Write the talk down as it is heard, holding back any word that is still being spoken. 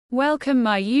Welcome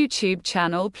my YouTube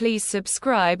channel. Please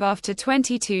subscribe. After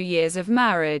 22 years of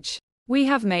marriage, we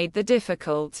have made the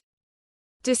difficult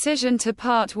decision to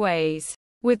part ways.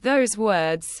 With those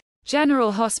words,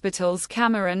 General Hospital's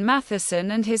Cameron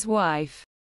Mathison and his wife,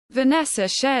 Vanessa,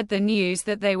 shared the news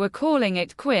that they were calling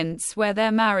it quits where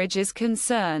their marriage is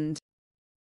concerned.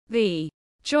 The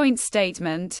joint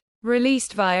statement,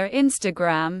 released via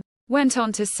Instagram, went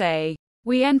on to say,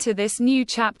 "We enter this new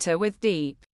chapter with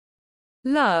deep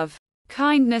love,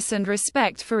 kindness and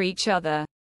respect for each other.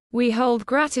 We hold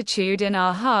gratitude in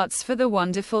our hearts for the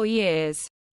wonderful years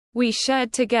we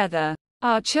shared together.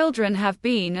 Our children have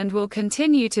been and will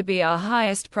continue to be our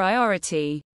highest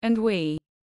priority, and we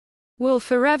will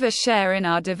forever share in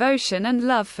our devotion and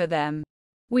love for them.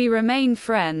 We remain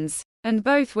friends, and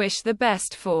both wish the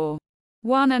best for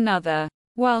one another."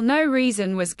 While no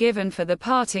reason was given for the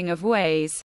parting of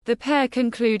ways, the pair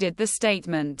concluded the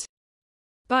statement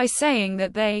by saying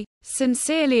that they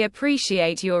sincerely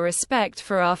appreciate your respect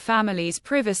for our family's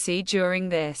privacy during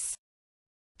this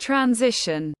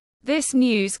transition. This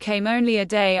news came only a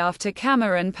day after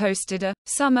Cameron posted a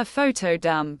summer photo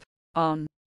dump on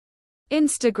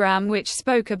Instagram, which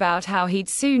spoke about how he'd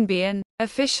soon be an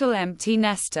official empty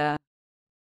nester.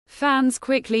 Fans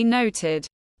quickly noted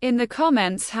in the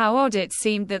comments how odd it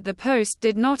seemed that the post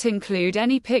did not include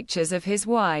any pictures of his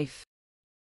wife.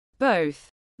 Both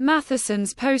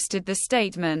Mathesons posted the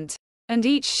statement, and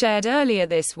each shared earlier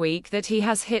this week that he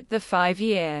has hit the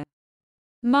 5-year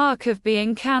mark of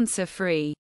being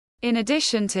cancer-free. In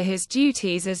addition to his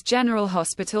duties as General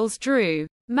Hospital's Drew,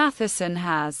 Mathison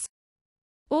has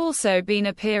also been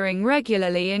appearing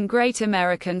regularly in Great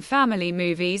American Family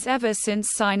movies ever since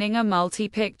signing a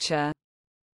multi-picture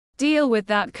deal with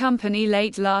that company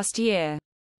late last year.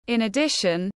 In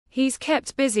addition, he's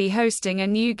kept busy hosting a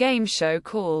new game show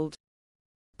called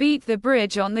Beat the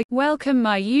Bridge on the Welcome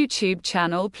my YouTube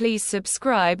channel. Please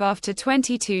subscribe. After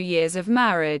 22 years of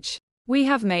marriage, we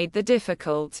have made the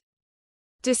difficult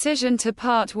decision to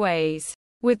part ways.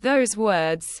 With those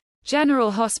words,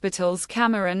 General Hospital's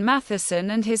Cameron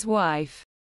Mathison and his wife,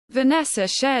 Vanessa,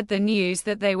 shared the news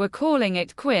that they were calling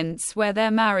it quits where their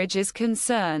marriage is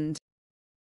concerned.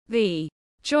 The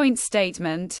joint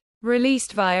statement,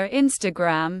 released via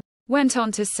Instagram, went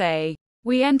on to say,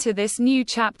 "We enter this new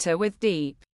chapter with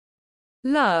deep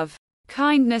love,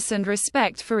 kindness and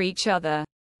respect for each other.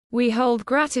 We hold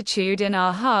gratitude in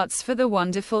our hearts for the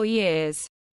wonderful years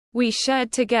we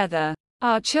shared together.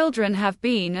 Our children have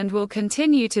been and will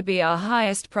continue to be our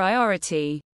highest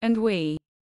priority, and we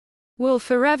will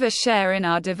forever share in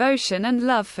our devotion and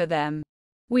love for them.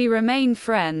 We remain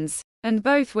friends, and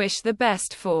both wish the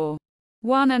best for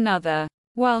one another."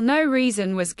 While no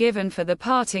reason was given for the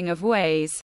parting of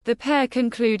ways, the pair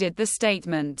concluded the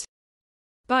statement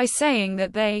by saying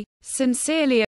that they sincerely